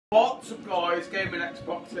What's up guys, Gaming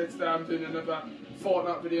Xbox here. Today I'm doing another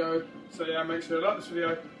Fortnite video. So yeah, make sure you like this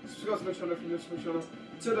video, subscribe to my channel if you're new to my channel,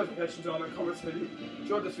 turn notifications on and comment if you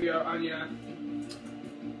enjoyed this video, and yeah.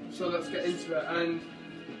 So let's get into it. And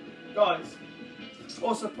guys,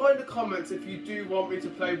 also put in the comments if you do want me to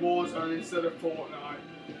play Warzone instead of Fortnite,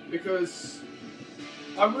 because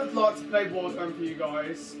I would like to play Warzone for you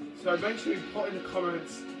guys. So make sure you put in the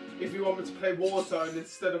comments if you want me to play Warzone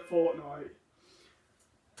instead of Fortnite.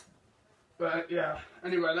 But yeah,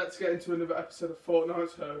 anyway, let's get into another episode of Fortnite,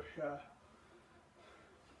 so yeah.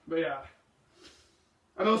 But yeah.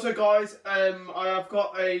 And also guys, I've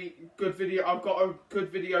got a good video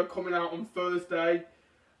coming out on Thursday,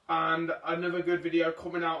 and another good video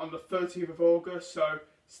coming out on the 30th of August, so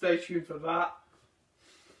stay tuned for that.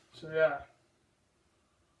 So yeah.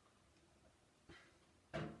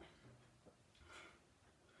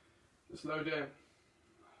 Just load in.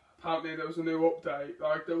 Apparently there was a new update,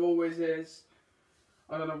 like there always is.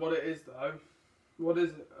 I don't know what it is though. What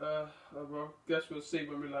is it? Well, guess we'll see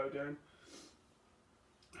when we load in.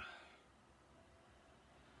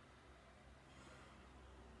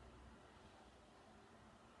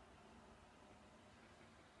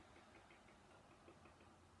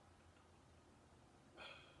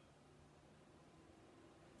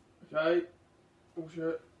 Okay. Oh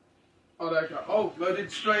shit. Oh, there you go. Oh,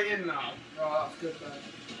 loaded straight in now. Oh, that's good then.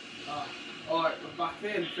 Alright, we're back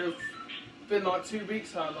in. It's been like 2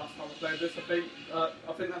 weeks last time I played this. I think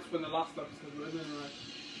that's when the last episode was.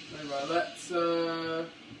 Anyway, let's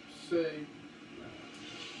see.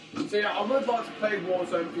 So yeah, I would like to play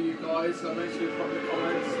Warzone for you guys. So make sure you put in the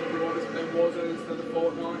comments if you want us to play Warzone instead of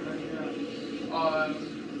Fortnite. Then yeah.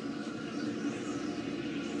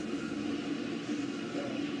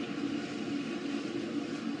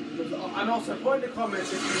 And also put in the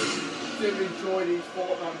comments if you do enjoy these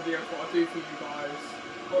Fortnite videos, what I do for you guys.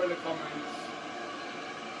 Put in the comments.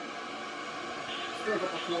 Still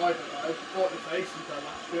got my glider though. Bought the facing go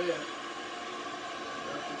last year.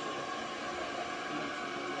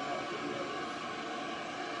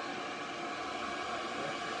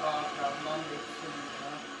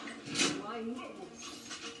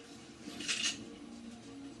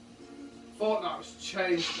 Fortnite's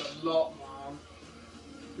changed a lot, man.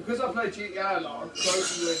 Because I play GTA a lot, I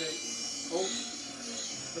don't really. Oh,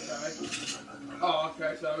 okay. Oh,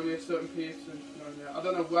 okay, so only a certain piece. I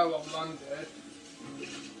don't know where I've landed.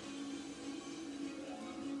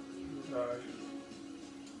 Okay.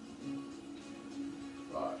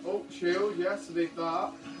 Right. Oh, shield. Yes, I need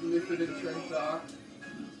that. At least I didn't change that.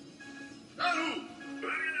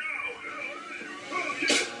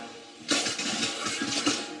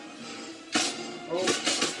 Oh.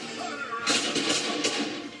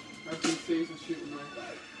 NPCs are shooting me.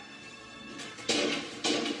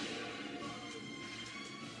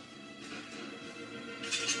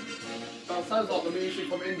 That sounds like the music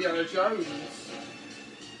from Indiana Jones.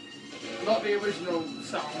 Not the original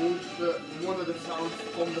sound, but one of the sounds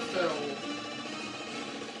from the film.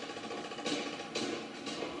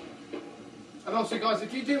 And also guys,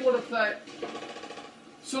 if you do want to play,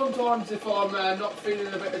 sometimes if I'm not feeling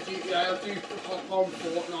a bit of GTA, I do hop on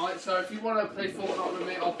Fortnite. So if you want to play Fortnite with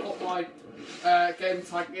me, I'll put my game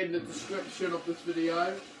tag in the description of this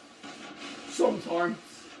video. Sometimes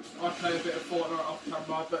I play a bit of Fortnite off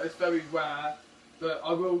camera, but it's very rare. But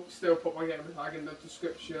I will still put my game tag in the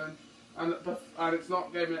description. And it's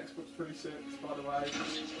not Gaming Xbox 26, by the way.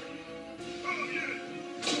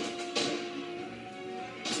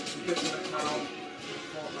 Different account.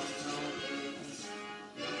 Fortnite account.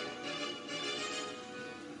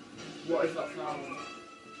 What is that sound?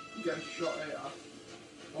 I'm getting shot here.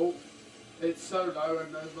 Oh, it's so low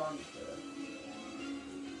and there's land here.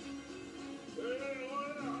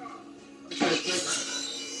 Okay,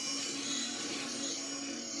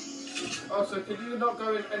 oh, so can you not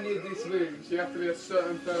go in any of these rooms? You have to be a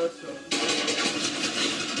certain person.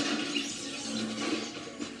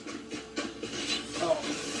 Oh.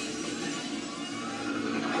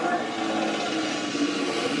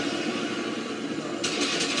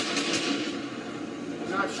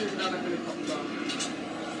 Now shooting down a helicopter.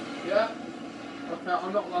 Yeah? Okay,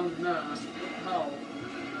 I'm not landing there. What the hell?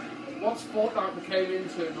 What's Fortnite became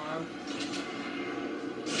into, man?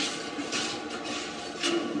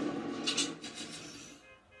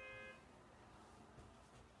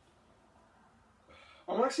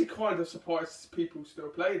 I'm actually kind of surprised people still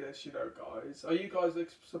play this, you know, guys. Are you guys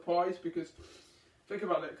surprised? Because, think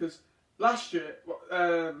about it, because last year,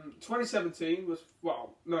 2017 was,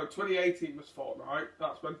 well, no, 2018 was Fortnite.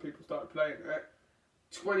 That's when people started playing it.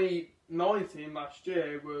 2019, last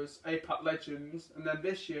year, was Apex Legends, and then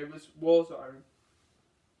this year was Warzone.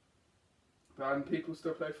 and people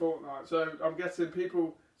still play Fortnite. So I'm guessing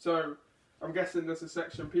people. So I'm guessing there's a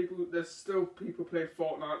section people. There's still people playing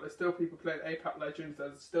Fortnite. There's still people playing Apex Legends.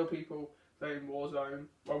 There's still people playing Warzone.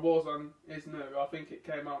 Well, Warzone is new. I think it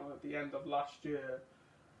came out at the end of last year.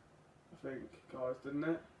 I think, guys, didn't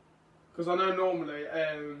it? Because I know normally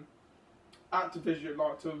Activision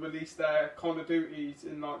like to release their Call of Duties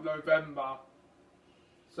in like November.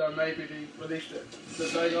 So maybe they released it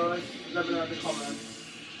today, guys. Let me know in the comments.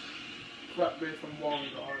 Correct me if I'm wrong,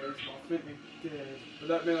 guys, but I think they did. But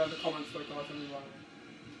let me know in the comments, so guys, anyway.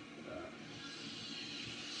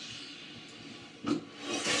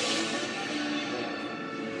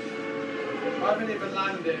 I haven't even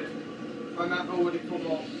landed, and that already come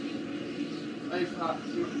up. Apex,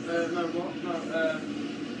 no, what? No,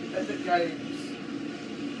 Epic Games.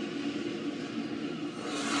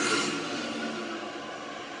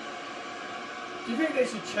 Do you think they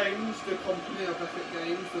should change the company of Epic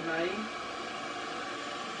Games, the name?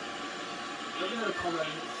 Let me know in the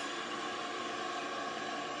comments.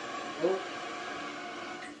 Oh.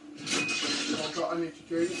 I've got a new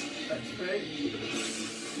drink, XP.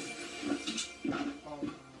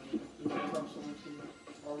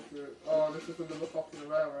 Oh, this is another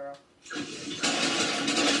popular area.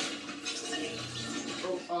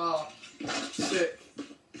 Oh, ah, sick.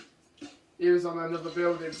 He was on another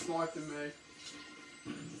building sniping me.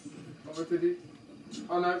 Oh, did he?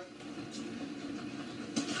 Oh no.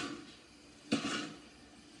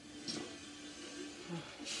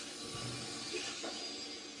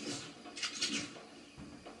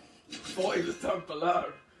 I thought he was down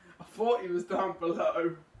below. I thought he was down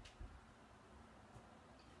below.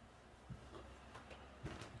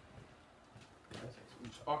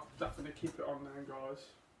 I'll definitely keep it on there, guys.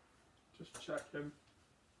 Just checking.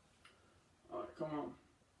 Alright, come on.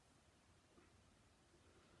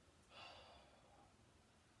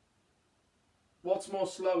 What's more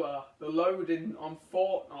slower, the loading on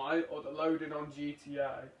Fortnite or the loading on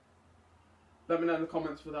GTA? Let me know in the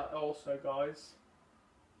comments for that also, guys.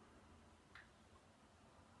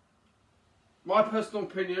 My personal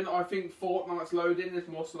opinion, I think Fortnite's loading is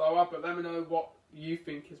more slower, but let me know what you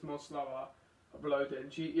think is more slower. Loading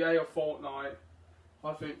GTA or Fortnite?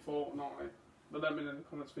 I think Fortnite, but let me know in the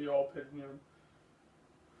comments for your opinion.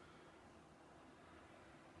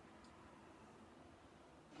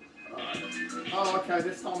 Oh, okay,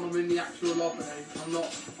 this time I'm in the actual lobby. I'm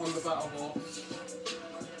not on the battle horse.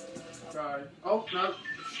 Okay. Oh, no,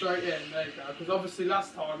 straight in. There you go. Because obviously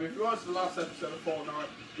last time, if you watched the last episode of Fortnite,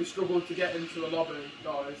 we struggled to get into a lobby,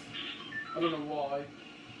 guys. I don't know why.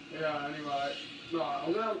 Yeah, anyway. Right,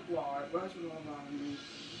 I'm gonna. Right, where's the land?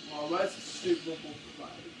 Oh, where's the suitable place?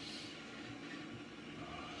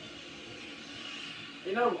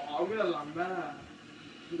 You know what? I'm gonna land there.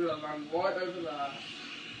 I'm gonna land right over there.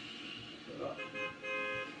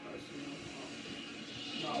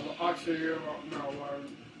 No, actually, you're not. No, I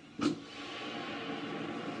won't.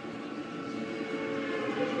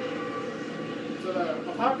 So,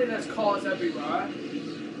 apparently there's cars everywhere.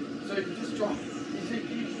 So you can just drive.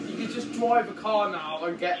 You can just drive a car now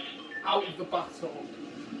and get out of the battle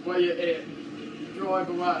where you're in. Drive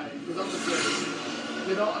away. Because obviously,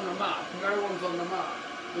 you're not on the map. No one's on the map.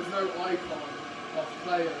 There's no icon of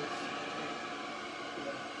players.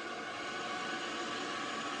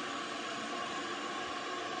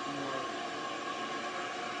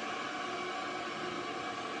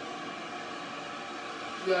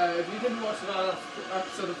 Yeah, if you didn't watch the last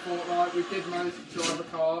episode of Fortnite, we did manage to drive a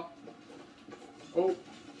car. Oh,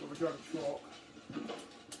 but we drive a truck.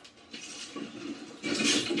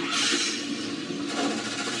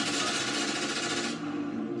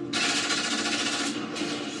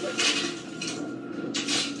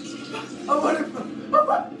 I want it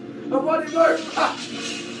back! Oh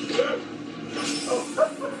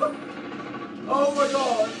my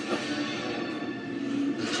god!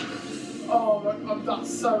 Oh my god,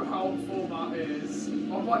 that's so helpful, that is. I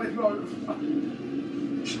want it over.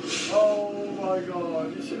 Oh my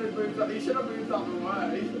god, you should have moved that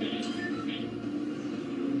away.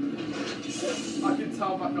 I can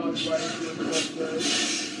tell that guy's waiting.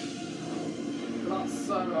 That's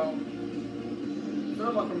so helpful. I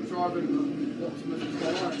feel like I'm driving the Optimus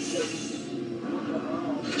Prime. What the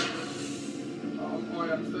hell? I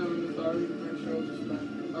am still in the zone, make sure just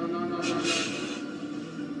no.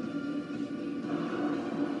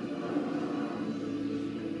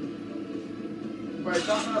 Wait, is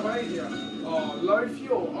that my way here? Oh, low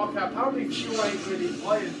fuel. Okay, apparently fuel ain't really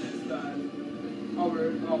high in this then. Oh,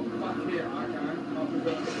 we're back here, okay. I'll be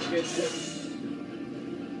going to get this.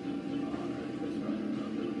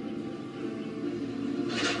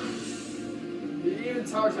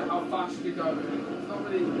 tells you how fast you're going. It's not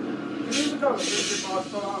really. You can even go at 100 miles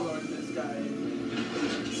per hour in this game.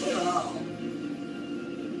 What the hell?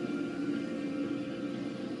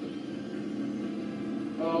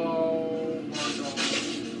 Oh my god.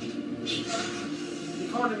 You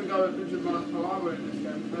can't even go at 100 miles per hour in this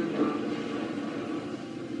game, can you?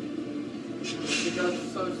 It goes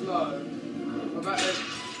so slow. I bet it.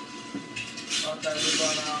 Okay, we've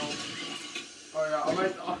run out. Oh yeah,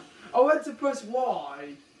 I went to press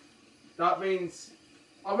Y. That means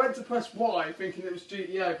I went to press Y thinking it was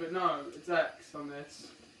GTA, but no, it's X on this.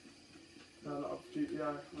 No, not GTA.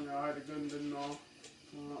 Oh, yeah, I had a gun, didn't I?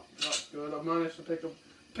 Oh, that's good. I managed to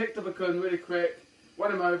picked up a gun really quick.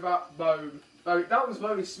 Went him over, boom. That was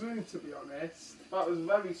very smooth, to be honest. That was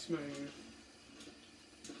very smooth.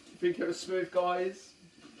 You think it was smooth, guys?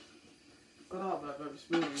 Got out there, very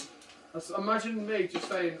smooth. Imagine me just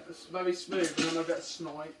saying it's very smooth and then I get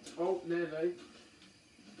sniped. Oh, nearly.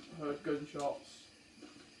 I heard gunshots.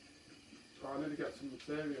 Oh, I need to get some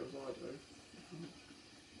materials, I do.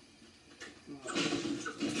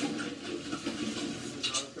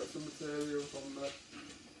 Get some materials on there.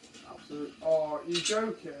 Absolute. Oh, are you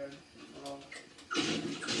joking? Oh. There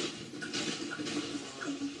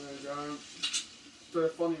you go. It's been a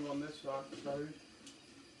funny one this episode.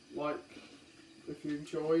 Like, if you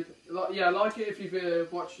enjoyed, like it if you've been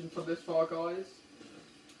watching from this far, guys.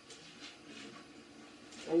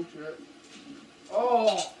 Oh shit!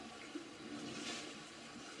 Oh!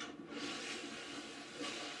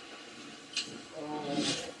 Oh!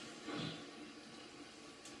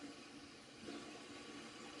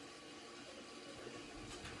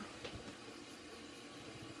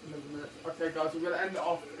 Okay, guys, we're gonna end it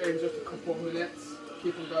off in just a couple of minutes.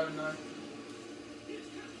 Keep on going now.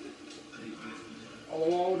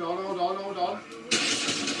 Oh, hold on.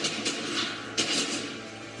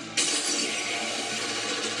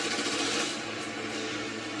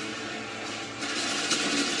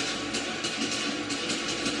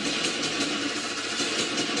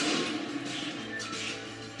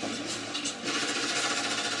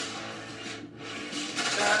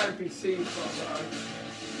 NPCs, brother.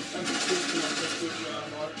 NPCs can have this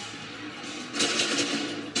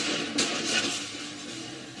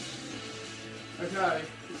Okay.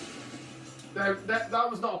 That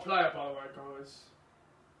was not a player, by the way, guys.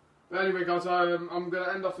 But anyway, guys, I'm going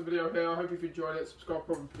to end off the video here. I hope you've enjoyed it. Subscribe,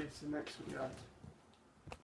 comment, peace in the next video.